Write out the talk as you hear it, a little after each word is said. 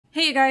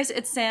Hey you guys,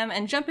 it's Sam,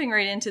 and jumping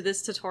right into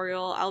this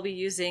tutorial, I'll be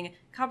using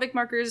Copic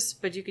markers,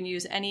 but you can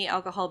use any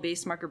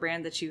alcohol-based marker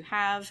brand that you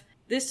have.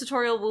 This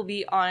tutorial will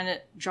be on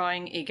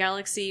drawing a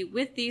galaxy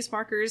with these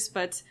markers,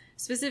 but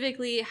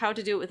specifically how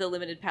to do it with a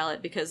limited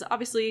palette, because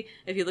obviously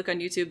if you look on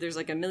YouTube there's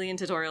like a million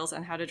tutorials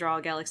on how to draw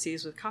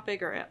galaxies with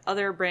Copic or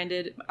other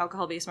branded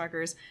alcohol-based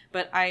markers,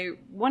 but I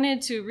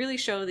wanted to really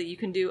show that you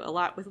can do a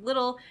lot with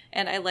little,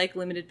 and I like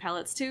limited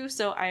palettes too,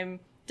 so I'm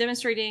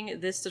demonstrating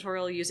this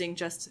tutorial using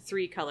just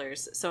 3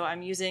 colors. So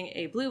I'm using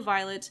a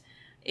blue-violet,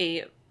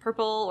 a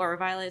purple or a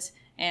violet,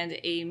 and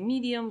a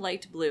medium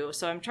light blue.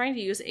 So I'm trying to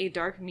use a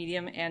dark,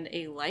 medium, and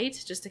a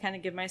light just to kind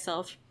of give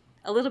myself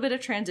a little bit of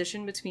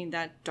transition between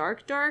that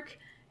dark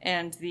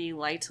and the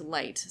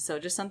light. So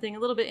just something a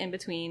little bit in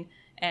between,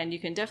 and you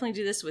can definitely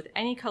do this with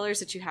any colors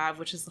that you have,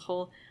 which is the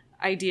whole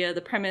idea,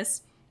 the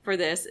premise for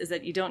this is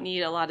that you don't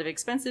need a lot of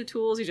expensive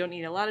tools, you don't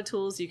need a lot of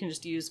tools, you can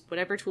just use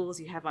whatever tools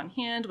you have on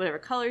hand, whatever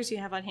colors you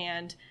have on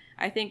hand.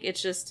 I think it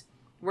just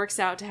works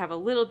out to have a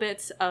little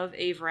bit of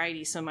a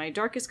variety. So my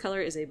darkest color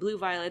is a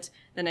blue-violet,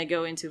 then I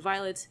go into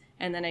violet,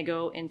 and then I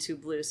go into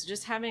blue. So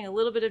just having a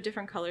little bit of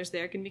different colors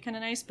there can be kind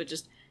of nice, but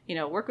just, you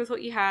know, work with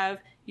what you have,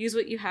 use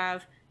what you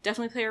have,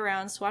 definitely play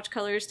around, swatch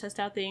colors,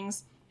 test out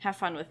things, have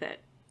fun with it.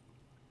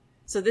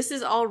 So this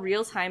is all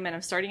real time, and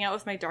I'm starting out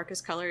with my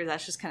darkest color.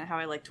 That's just kind of how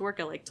I like to work.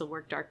 I like to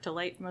work dark to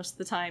light most of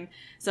the time.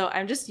 So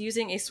I'm just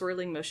using a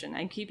swirling motion.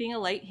 I'm keeping a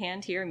light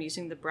hand here. I'm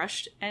using the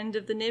brushed end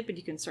of the nib, but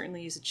you can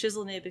certainly use a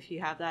chisel nib if you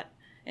have that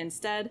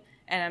instead.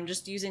 And I'm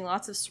just using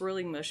lots of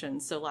swirling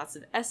motions. So lots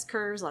of S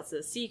curves, lots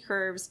of C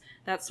curves,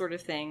 that sort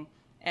of thing.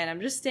 And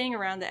I'm just staying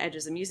around the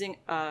edges.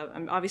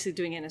 I'm obviously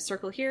doing it in a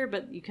circle here,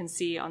 but you can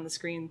see on the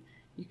screen,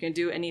 you can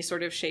do any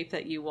sort of shape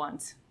that you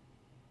want.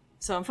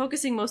 So I'm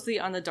focusing mostly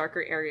on the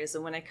darker areas,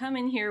 and when I come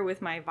in here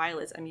with my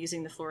violets, I'm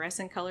using the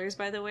fluorescent colors,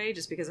 by the way,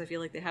 just because I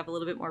feel like they have a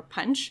little bit more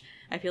punch.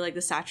 I feel like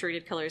the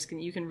saturated colors,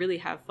 you can really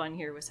have fun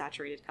here with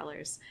saturated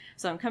colors.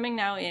 So I'm coming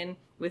now in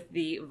with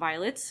the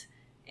violets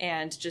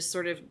and just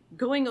sort of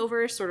going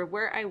over sort of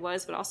where I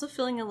was, but also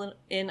filling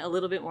in a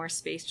little bit more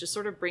space, just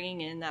sort of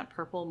bringing in that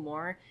purple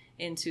more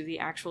into the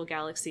actual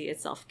galaxy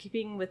itself,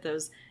 keeping with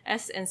those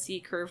S and C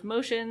curve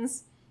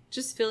motions.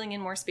 Just filling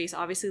in more space,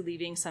 obviously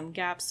leaving some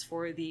gaps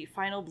for the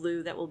final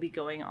blue that will be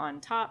going on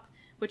top,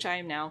 which I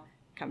am now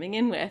coming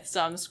in with.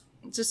 So I'm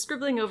just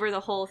scribbling over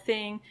the whole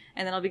thing,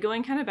 and then I'll be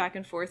going kind of back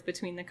and forth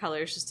between the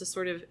colors just to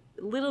sort of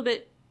a little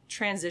bit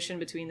transition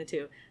between the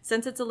two.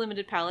 Since it's a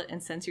limited palette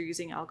and since you're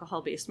using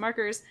alcohol-based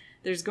markers,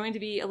 there's going to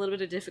be a little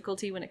bit of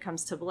difficulty when it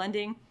comes to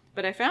blending,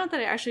 but I found that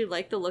I actually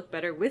like the look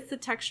better with the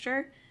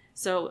texture.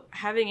 So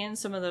having in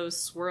some of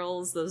those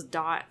swirls, those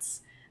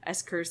dots,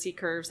 S curves, C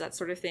curves, that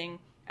sort of thing,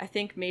 I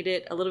think made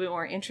it a little bit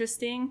more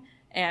interesting.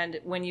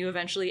 And when you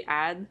eventually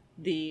add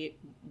the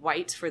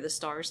white for the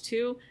stars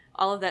too,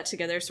 all of that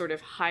together sort of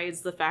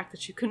hides the fact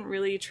that you couldn't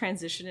really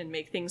transition and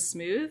make things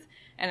smooth.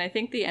 And I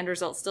think the end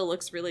result still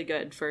looks really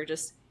good for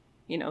just,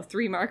 you know,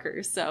 3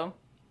 markers. So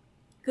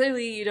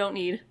clearly you don't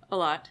need a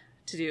lot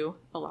to do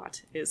a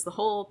lot is the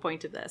whole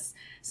point of this.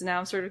 So now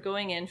I'm sort of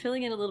going in,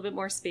 filling in a little bit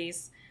more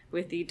space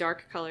with the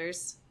dark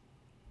colors,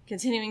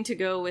 continuing to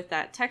go with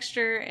that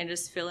texture and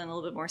just fill in a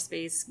little bit more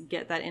space,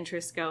 get that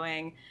interest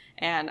going.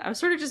 And I'm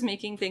sort of just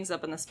making things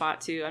up on the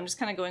spot too. I'm just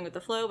kind of going with the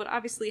flow, but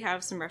obviously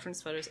have some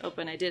reference photos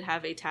open. I did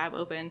have a tab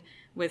open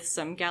with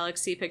some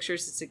galaxy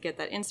pictures just to get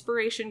that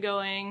inspiration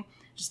going,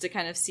 just to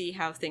kind of see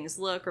how things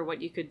look or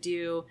what you could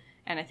do.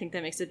 And I think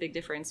that makes a big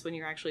difference when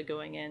you're actually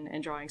going in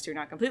and drawing, so you're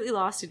not completely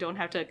lost. You don't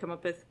have to come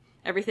up with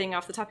everything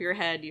off the top of your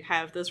head. You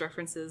have those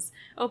references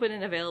open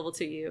and available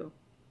to you.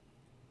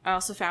 I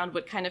also found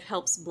what kind of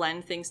helps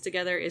blend things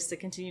together is to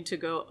continue to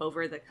go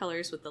over the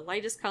colors with the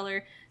lightest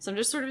color. So I'm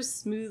just sort of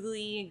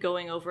smoothly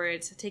going over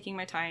it, taking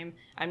my time.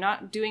 I'm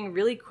not doing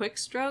really quick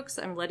strokes.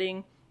 I'm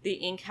letting the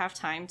ink have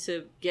time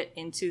to get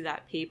into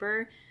that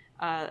paper.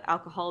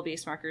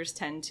 Alcohol-based markers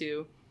tend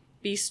to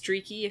be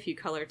streaky if you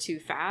color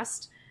too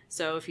fast.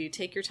 So if you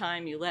take your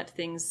time, you let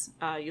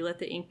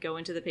the ink go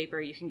into the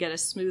paper, you can get a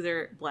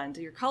smoother blend.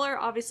 Your color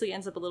obviously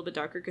ends up a little bit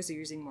darker because you're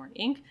using more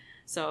ink.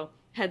 So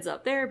heads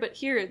up there, but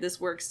here this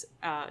works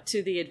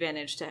to the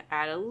advantage to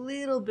add a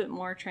little bit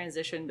more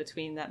transition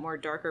between that more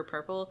darker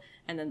purple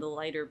and then the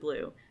lighter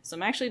blue. So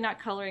I'm actually not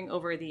coloring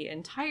over the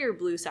entire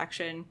blue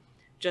section,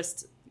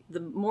 just the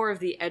more of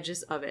the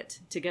edges of it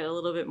to get a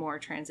little bit more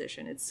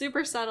transition. It's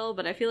super subtle,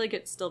 but I feel like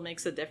it still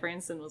makes a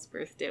difference and was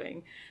worth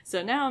doing.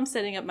 So now I'm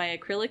setting up my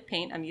acrylic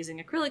paint. I'm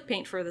using acrylic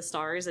paint for the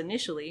stars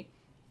initially,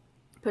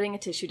 putting a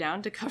tissue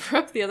down to cover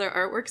up the other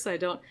artwork so I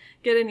don't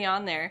get any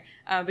on there.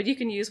 But you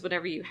can use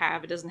whatever you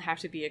have. It doesn't have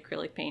to be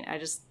acrylic paint.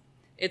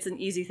 It's an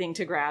easy thing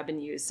to grab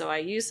and use. So I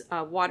use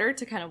water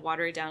to kind of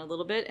water it down a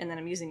little bit, and then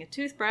I'm using a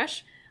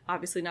toothbrush.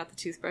 Obviously not the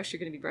toothbrush you're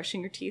going to be brushing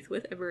your teeth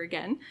with ever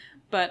again,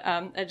 but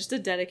just a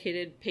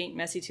dedicated paint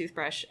messy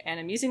toothbrush, and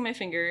I'm using my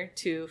finger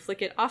to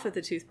flick it off of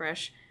the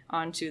toothbrush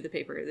onto the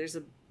paper. There's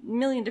a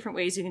million different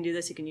ways you can do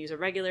this. You can use a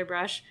regular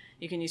brush,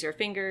 you can use your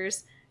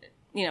fingers,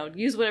 you know,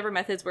 use whatever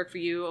methods work for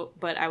you,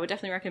 but I would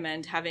definitely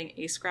recommend having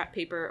a scrap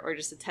paper or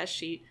just a test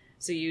sheet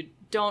so you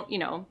don't, you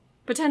know,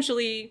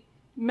 potentially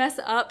mess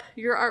up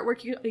your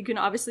artwork. You can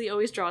obviously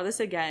always draw this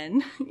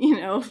again. You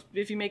know,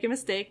 if you make a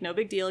mistake, no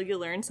big deal. You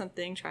learn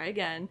something, try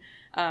again.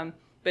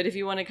 But if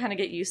you want to kind of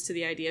get used to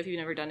the idea, if you've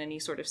never done any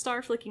sort of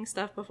star flicking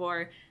stuff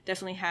before,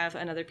 definitely have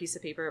another piece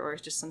of paper or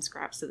just some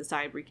scraps to the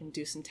side where you can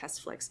do some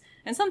test flicks.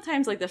 And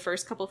sometimes like the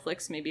first couple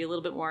flicks may be a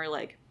little bit more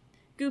like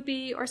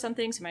goopy or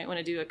something, so you might want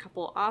to do a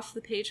couple off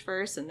the page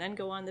first and then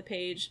go on the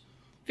page.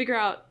 Figure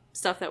out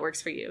stuff that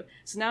works for you.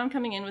 So now I'm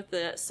coming in with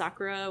the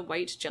Sakura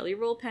white jelly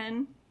roll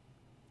pen.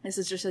 This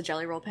is just a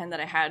jelly roll pen that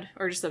I had,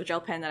 or just a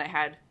gel pen that I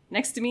had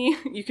next to me.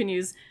 You can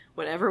use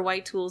whatever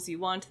white tools you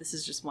want. This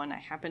is just one I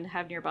happen to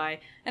have nearby.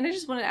 And I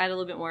just wanted to add a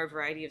little bit more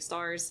variety of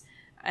stars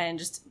and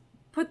just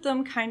put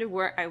them kind of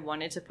where I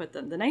wanted to put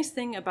them. The nice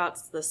thing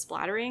about the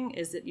splattering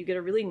is that you get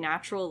a really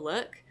natural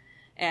look,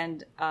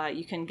 and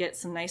you can get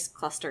some nice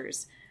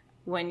clusters.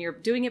 When you're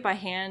doing it by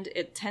hand,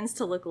 it tends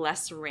to look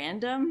less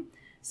random.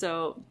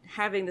 So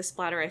having the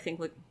splatter, I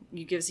think,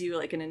 gives you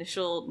like an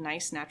initial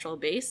nice natural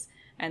base,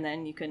 and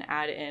then you can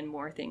add in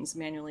more things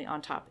manually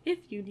on top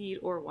if you need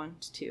or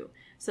want to.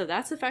 So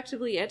that's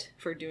effectively it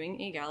for doing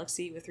a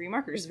galaxy with 3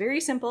 markers. Very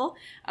simple.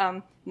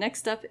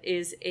 Next up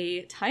is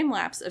a time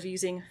lapse of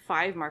using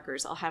 5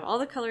 markers. I'll have all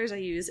the colors I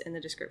use in the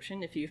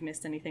description if you've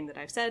missed anything that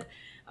I've said.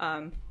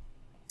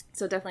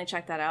 So definitely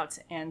check that out.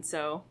 And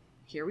so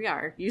here we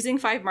are, using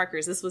 5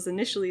 markers. This was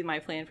initially my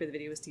plan for the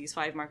video, was to use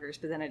 5 markers,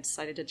 but then I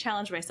decided to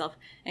challenge myself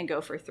and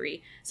go for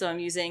 3. So I'm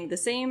using the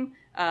same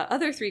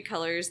other 3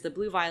 colors, the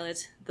blue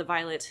violet, the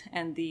violet,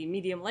 and the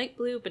medium light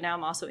blue, but now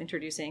I'm also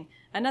introducing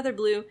another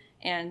blue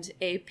and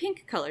a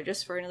pink color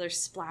just for another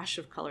splash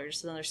of color,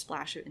 just another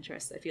splash of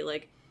interest. I feel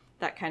like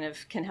that kind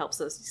of can help.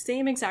 So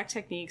same exact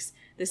techniques.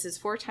 This is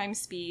 4 times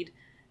speed,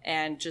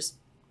 and just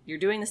you're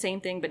doing the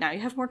same thing, but now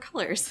you have more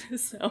colors.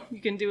 So you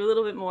can do a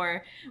little bit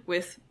more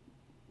with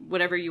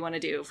whatever you want to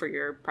do for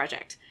your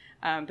project.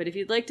 But if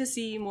you'd like to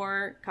see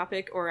more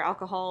Copic or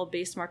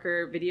alcohol-based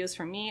marker videos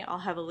from me, I'll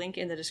have a link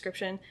in the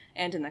description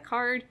and in the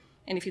card.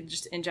 And if you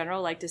just in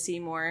general like to see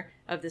more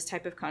of this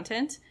type of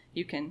content,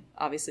 you can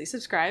obviously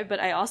subscribe. But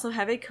I also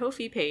have a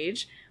Ko-fi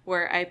page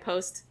where I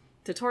post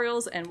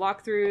tutorials and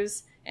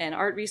walkthroughs and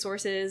art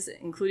resources,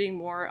 including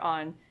more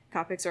on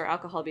Copics or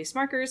alcohol-based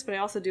markers, but I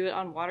also do it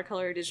on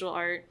watercolor, digital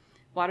art,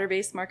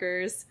 water-based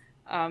markers,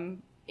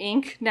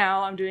 ink.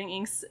 Now I'm doing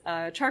inks,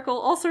 charcoal,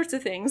 all sorts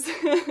of things.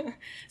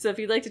 So if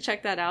you'd like to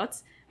check that out,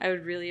 I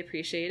would really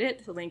appreciate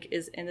it. The link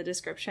is in the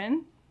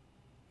description.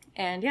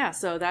 And yeah,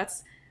 so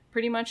that's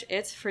pretty much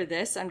it for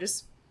this. I'm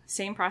just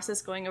same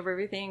process, going over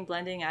everything,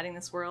 blending, adding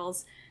the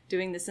swirls,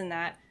 doing this and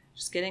that,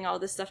 just getting all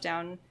this stuff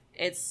down.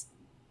 It's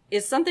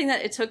something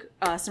that it took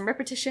some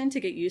repetition to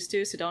get used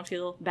to, so don't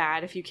feel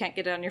bad if you can't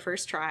get it on your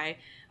first try.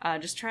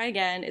 Just try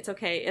again. It's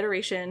okay.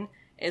 Iteration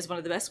is one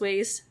of the best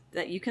ways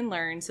that you can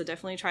learn, so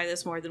definitely try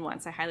this more than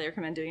once. I highly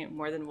recommend doing it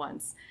more than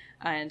once.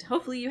 And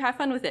hopefully you have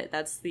fun with it.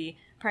 That's the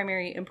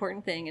primary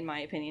important thing, in my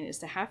opinion, is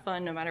to have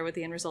fun no matter what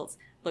the end results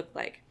look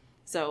like.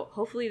 So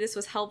hopefully this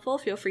was helpful.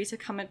 Feel free to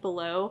comment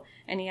below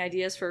any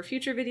ideas for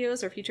future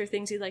videos or future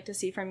things you'd like to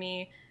see from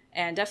me.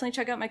 And definitely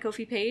check out my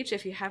Ko-fi page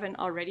if you haven't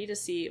already to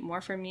see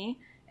more from me.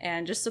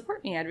 And just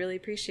support me. I'd really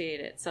appreciate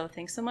it. So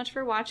thanks so much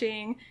for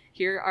watching.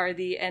 Here are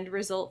the end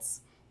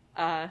results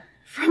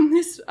from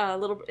this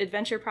little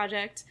adventure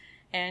project.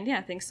 And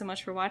yeah, thanks so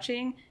much for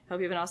watching.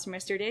 Hope you have an awesome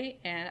rest of your day,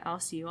 and I'll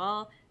see you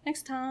all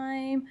next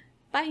time.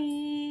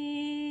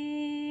 Bye!